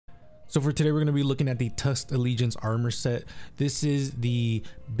So for today, we're going to be looking at the Tusked Allegiance armor set. This is the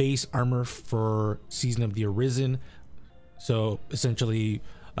base armor for Season of the Arisen. So essentially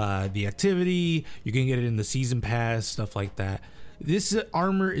the activity, you can get it in the season pass, stuff like that. This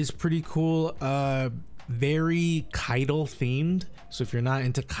armor is pretty cool, very caital themed. So if you're not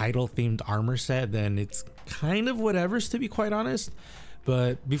into caital themed armor set, then it's kind of whatever's, to be quite honest.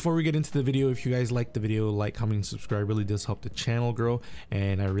 But before we get into the video, if you guys like the video, like, comment, and subscribe. Really does help the channel grow,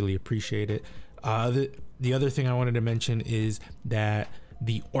 and I really appreciate it. The other thing I wanted to mention is that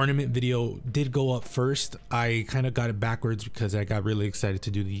the ornament video did go up first. I kind of got it backwards because I got really excited to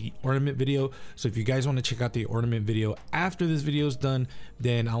do the ornament video. So if you guys want to check out the ornament video after this video is done,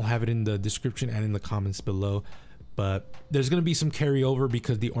 then I'll have it in the description and in the comments below. But there's going to be some carryover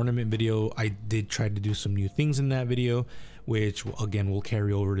because the ornament video, I did try to do some new things in that video, which again will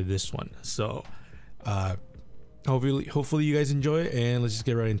carry over to this one. So hopefully you guys enjoy it, and let's just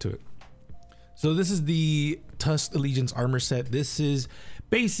get right into it. So this is the Tusked Allegiance armor set. This is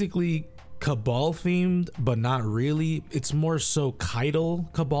basically Cabal themed, but not really. It's more so caital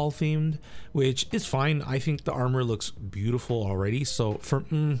Cabal themed, which is fine. I think the armor looks beautiful already. So for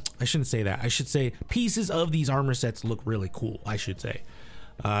I shouldn't say that. I should say pieces of these armor sets look really cool, I should say.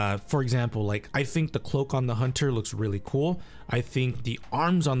 For example, like, I think the cloak on the hunter looks really cool. I think the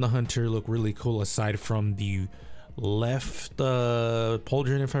arms on the hunter look really cool, aside from the left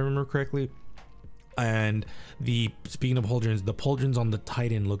pauldron, if I remember correctly. And speaking of pauldrons, the pauldrons on the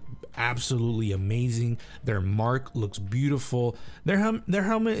Titan look absolutely amazing. Their mark looks beautiful. Their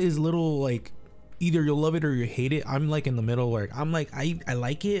helmet is little, like, either you'll love it or you hate it. I'm like in the middle, where I'm like, I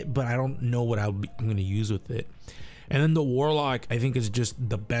like it, but I don't know what I'm gonna use with it. And then the Warlock, I think, is just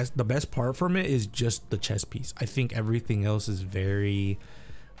the best. The best part from it is just the chest piece. I think everything else is very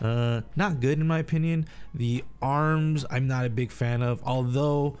not good in my opinion. The arms, I'm not a big fan of,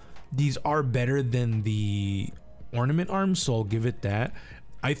 although these are better than the ornament arms, so I'll give it that.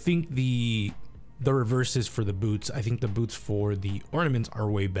 I think the reverse is for the boots. I think the boots for the ornaments are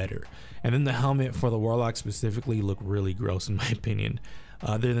way better. And then the helmet for the Warlock specifically look really gross in my opinion.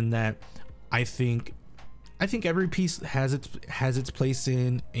 Other than that, I think every piece has its place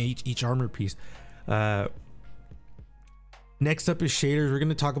in each armor piece. Next up is shaders. We're going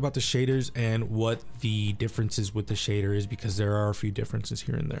to talk about the shaders and what the differences with the shader is, because there are a few differences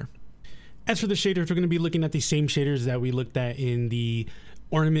here and there. As for the shaders, we're going to be looking at the same shaders that we looked at in the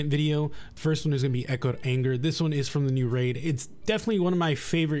ornament video. The first one is going to be Echoed Anger. This one is from the new raid. It's definitely one of my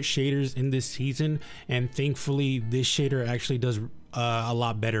favorite shaders in this season, and thankfully this shader actually does a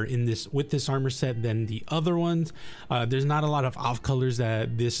lot better with this armor set than the other ones. There's not a lot of off colors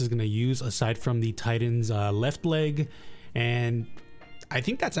that this is going to use aside from the Titan's left leg, and I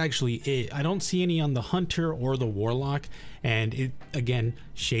think that's actually it. I don't see any on the hunter or the Warlock, and it again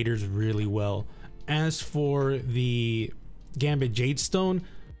shaders really well. As for the Gambit Jadestone,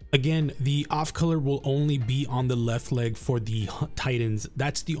 again, the off color will only be on the left leg for the Titans.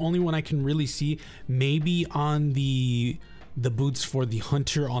 That's the only one I can really see. Maybe on the boots for the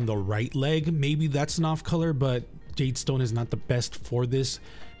hunter on the right leg, maybe that's an off color, but Jadestone is not the best for this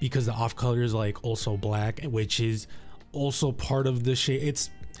because the off color is like also black, which is also part of the shade.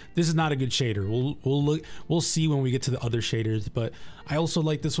 This is not a good shader. We'll see when we get to the other shaders, but I also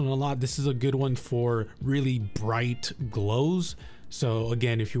like this one a lot. This is a good one for really bright glows. So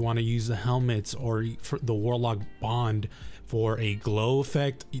again, if you want to use the helmets or for the Warlock Bond for a glow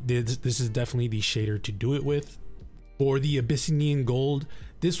effect, this is definitely the shader to do it with. For the Abyssinian Gold,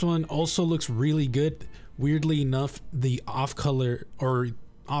 this one also looks really good. Weirdly enough, the off color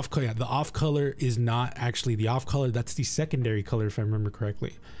is not actually the off color. That's the secondary color, if I remember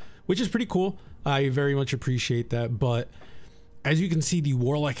correctly, which is pretty cool. I very much appreciate that. But as you can see, the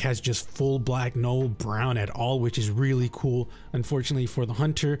Warlock has just full black, no brown at all, which is really cool. Unfortunately for the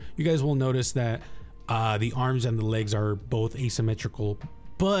hunter, you guys will notice that the arms and the legs are both asymmetrical,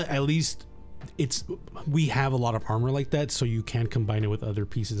 but at least we have a lot of armor like that, so you can combine it with other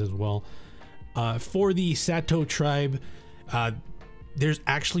pieces as well. For the Sato tribe, there's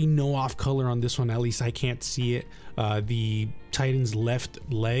actually no off color on this one. At least I can't see it. The Titan's left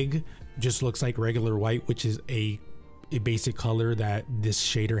leg just looks like regular white, which is a basic color that this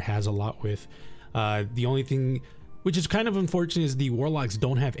shader has a lot with. The only thing which is kind of unfortunate is the Warlocks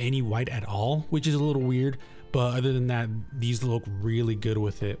don't have any white at all, which is a little weird, but other than that, these look really good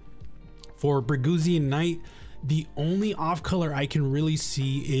with it. For Bragusian Knight, the only off color I can really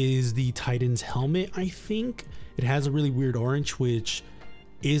see is the Titan's helmet. I think it has a really weird orange, which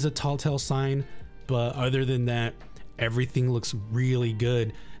is a telltale sign, but other than that, everything looks really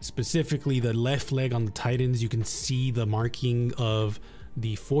good. Specifically the left leg on the Titans, you can see the marking of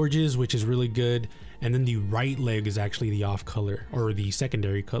the forges, which is really good, and then the right leg is actually the off color, or the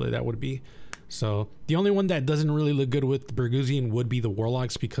secondary color that would be. So the only one that doesn't really look good with Burgusian would be the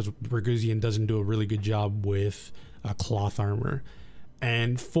Warlocks, because Burgusian doesn't do a really good job with cloth armor.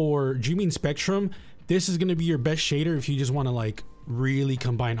 And for Dreaming Spectrum, this is going to be your best shader if you just want to like really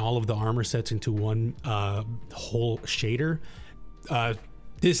combine all of the armor sets into one whole shader. I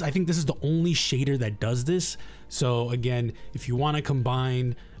think this is the only shader that does this. So again, if you want to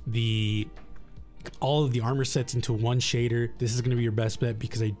combine all of the armor sets into one shader, this is going to be your best bet,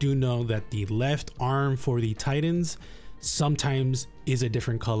 because I do know that the left arm for the Titans sometimes is a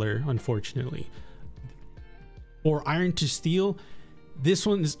different color, unfortunately. For Iron to Steel, this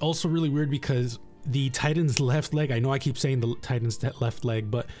one is also really weird because the Titan's left leg, I know I keep saying the Titan's left leg,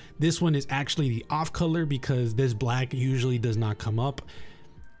 but this one is actually the off color because this black usually does not come up.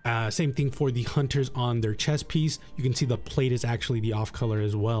 Same thing for the Hunters on their chest piece. You can see the plate is actually the off color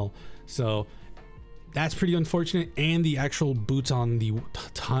as well. So that's pretty unfortunate. And the actual boots on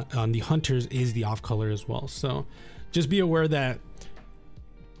the Hunters is the off color as well. So just be aware that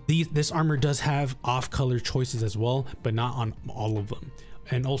this armor does have off color choices as well, but not on all of them.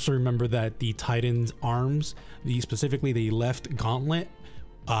 And also remember that the Titan's arms, specifically the left gauntlet,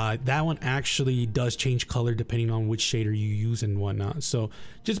 that one actually does change color depending on which shader you use and whatnot. So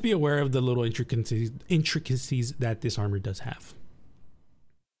just be aware of the little intricacies that this armor does have.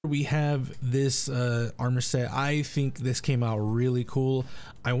 We have this armor set. I think this came out really cool.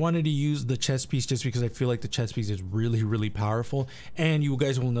 I wanted to use the chest piece just because I feel like the chest piece is really powerful, and you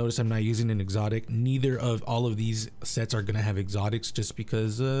guys will notice I'm not using an exotic. Neither of all of these sets are gonna have exotics, just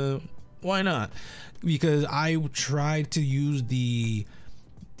because why not? Because I tried to use the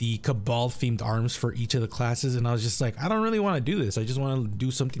Cabal themed arms for each of the classes, and I was just like, I don't really want to do this. I just want to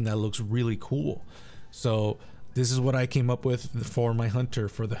do something that looks really cool. So this is what I came up with for my Hunter.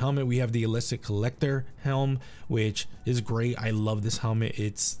 For the helmet, we have the Illicit Collector helm, which is great. I love this helmet.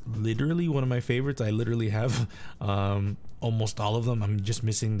 It's literally one of my favorites. I literally have almost all of them. I'm just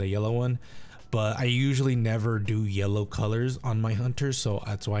missing the yellow one, but I usually never do yellow colors on my Hunters, so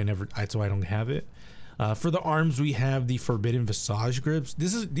that's why I don't have it. For the arms, we have the Forbidden Visage grips.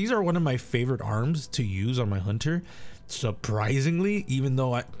 These are one of my favorite arms to use on my Hunter. Surprisingly, even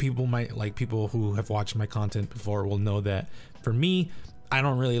though people who have watched my content before will know that for me, I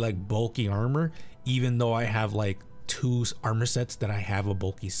don't really like bulky armor, even though I have like 2 armor sets that I have a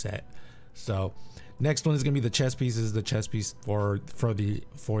bulky set. So next one is gonna be the chest piece. This is the chest piece for the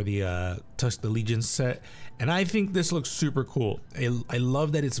Tusked Allegiance set, and I think this looks super cool. I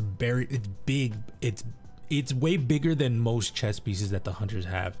love that it's big. It's way bigger than most chest pieces that the Hunters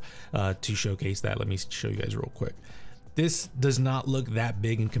have. To showcase that, let me show you guys real quick. This does not look that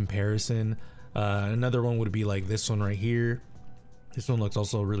big in comparison. Another one would be like this one right here. This one looks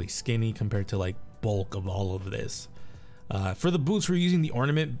also really skinny compared to like bulk of all of this. For the boots, we're using the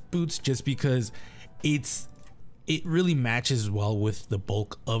ornament boots just because it really matches well with the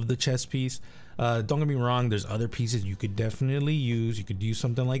bulk of the chest piece. Don't get me wrong, there's other pieces you could definitely use. You could use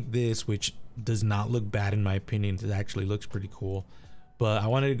something like this, which does not look bad in my opinion. It actually looks pretty cool, but I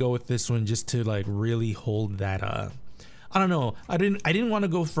wanted to go with this one just to like really hold that I don't know, I didn't want to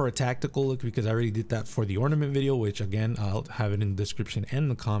go for a tactical look because I already did that for the ornament video, which again I'll have it in the description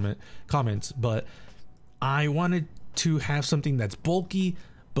and the comments, but I wanted to have something that's bulky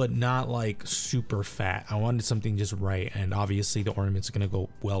but not like super fat. I wanted something just right, and obviously the ornament's gonna go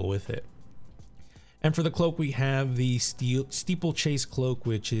well with it. And for the cloak, we have the Steeplechase cloak,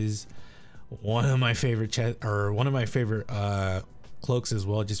 which is one of my favorite cloaks as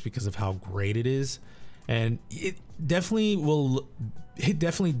well, just because of how great it is. And it definitely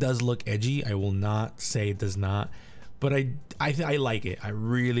does look edgy. I will not say it does not, but I like it. I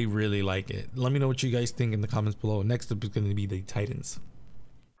really like it. Let me know what you guys think in the comments below. Next up is going to be the Titans.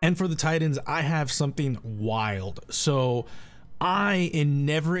 And for the Titans, I have something wild. So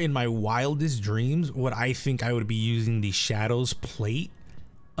never in my wildest dreams would I think I would be using the Shadows plate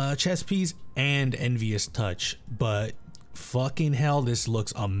chest piece and Envious Touch, but fucking hell, this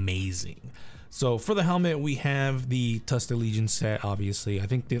looks amazing. So for the helmet, we have the Tusked Allegiance set. Obviously, I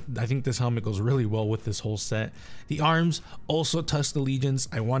think this helmet goes really well with this whole set. The arms, also Tusked Allegiance.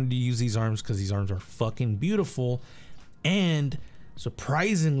 I wanted to use these arms because these arms are fucking beautiful. And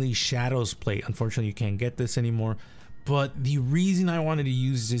surprisingly, Shadows plate. Unfortunately, you can't get this anymore. But the reason I wanted to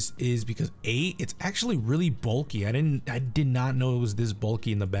use this is because it's actually really bulky. I did not know it was this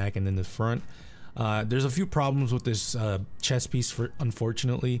bulky in the back and in the front. There's a few problems with this chest piece,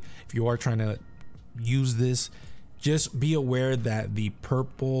 unfortunately. If you are trying to use this, just be aware that the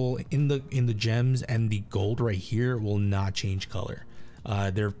purple in the gems and the gold right here will not change color.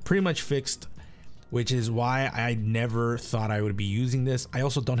 They're pretty much fixed, which is why I never thought I would be using this. I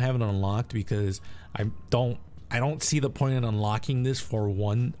also don't have it unlocked because I don't see the point in unlocking this for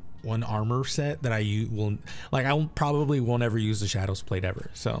one armor set that I will like. I probably won't ever use the Shadows Plate ever,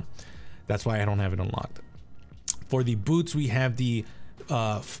 so that's why I don't have it unlocked. For the boots, we have the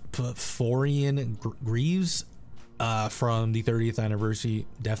Forian Greaves from the 30th anniversary.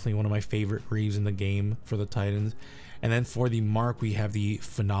 Definitely one of my favorite Greaves in the game for the Titans. And then for the mark, we have the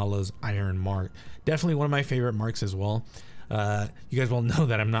Finala's Iron Mark. Definitely one of my favorite marks as well. You guys will know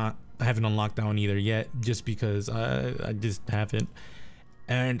that I haven't unlocked that one either yet, just because I just haven't.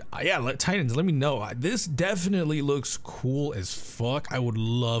 And yeah, Titans, let me know. This definitely looks cool as fuck. I would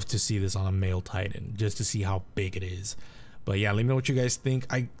love to see this on a male Titan, just to see how big it is. But yeah, let me know what you guys think.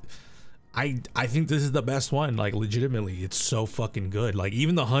 I think this is the best one. Like, legitimately, it's so fucking good. Like,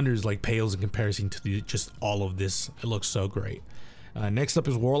 even the Hunters like pales in comparison to just all of this. It looks so great. Next up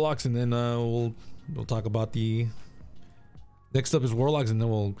is Warlocks, and then we'll talk about the. Next up is Warlocks, and then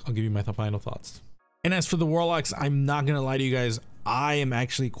I'll give you my final thoughts. And as for the Warlocks, I'm not gonna lie to you guys. I am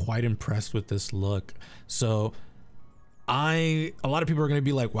actually quite impressed with this look. So a lot of people are going to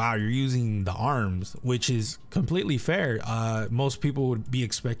be like, wow, you're using the arms, which is completely fair. Most people would be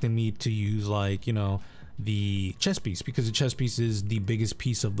expecting me to use, like, you know, the chest piece, because the chest piece is the biggest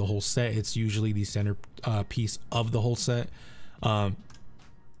piece of the whole set. It's usually the center piece of the whole set.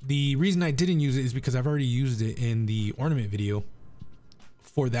 The reason I didn't use it is because I've already used it in the ornament video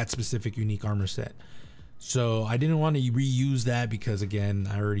for that specific unique armor set. So I didn't want to reuse that because, again,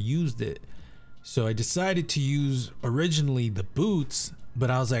 I already used it. So I decided to use originally the boots,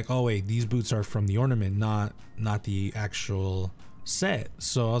 but I was like, oh wait, these boots are from the ornament, not the actual set.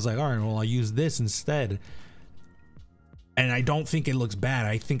 So I was like, all right, well, I'll use this instead. And I don't think it looks bad.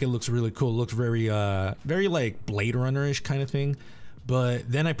 I think it looks really cool. It looks very like Blade Runner-ish kind of thing.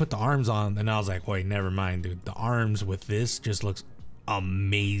 But then I put the arms on and I was like, wait, never mind, dude. The arms with this just looks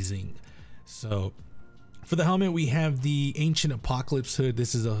amazing. So for the helmet, we have the Ancient Apocalypse hood.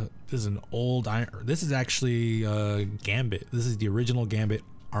 This is an old iron. This is actually Gambit. This is the original Gambit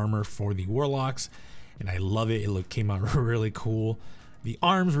armor for the Warlocks, and I love it. It came out really cool. The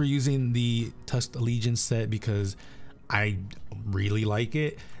arms, we're using the Tusked Allegiance set because I really like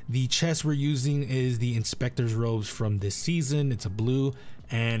it. The chest we're using is the Inspector's robes from this season. It's a blue,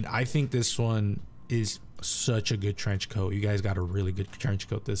 and I think this one is such a good trench coat. You guys got a really good trench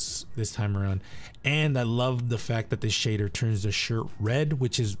coat this time around, and I love the fact that this shader turns the shirt red,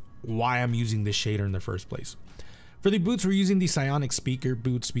 which is why I'm using this shader in the first place. For the boots, we're using the Psionic Speaker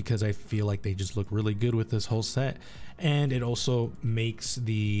boots because I feel like they just look really good with this whole set, and it also makes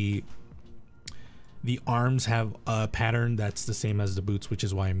the arms have a pattern that's the same as the boots, which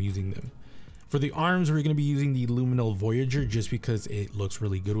is why I'm using them. For the arms, we're going to be using the Luminal Voyager just because it looks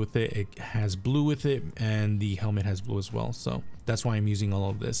really good with it. It has blue with it, and the helmet has blue as well. So that's why I'm using all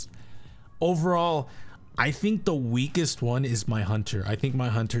of this. Overall, I think the weakest one is my Hunter. I think my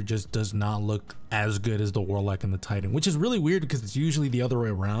Hunter just does not look as good as the Warlock and the Titan, which is really weird because it's usually the other way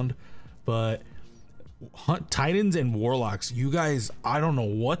around. But Titans and Warlocks, you guys, I don't know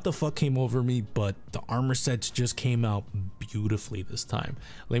what the fuck came over me, but the armor sets just came out beautifully this time.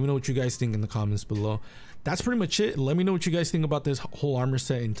 Let me know what you guys think in the comments below. That's pretty much it. Let me know what you guys think about this whole armor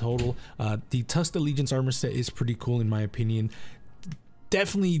set in total. The Tusked Allegiance armor set is pretty cool in my opinion.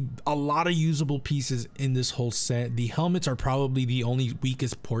 Definitely a lot of usable pieces in this whole set. The helmets are probably the only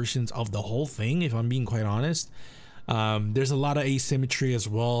weakest portions of the whole thing, if I'm being quite honest. There's a lot of asymmetry as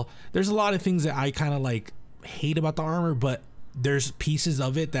well. There's a lot of things that I kind of like hate about the armor, but there's pieces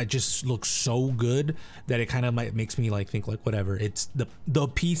of it that just look so good that it kind of makes me like think like whatever. It's the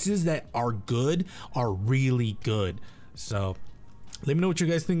pieces that are good are really good. So let me know what you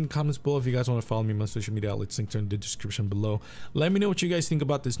guys think in the comments below. If you guys want to follow me on my social media outlets, links are in the description below. Let me know what you guys think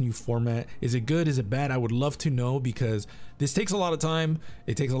about this new format. Is it good? Is it bad? I would love to know because this takes a lot of time.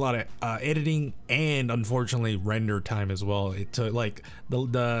 It takes a lot of editing and unfortunately render time as well. It took like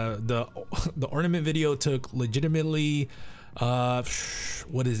the ornament video took legitimately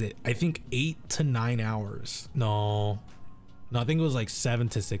what is it? I think 8 to 9 hours. No, I think it was like 7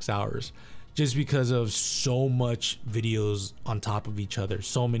 to 6 hours. Just because of so much videos on top of each other,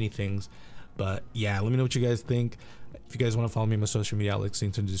 so many things. But yeah, let me know what you guys think. If you guys want to follow me on my social media outlets,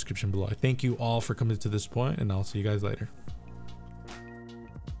 links in the description below. I thank you all for coming to this point, and I'll see you guys later.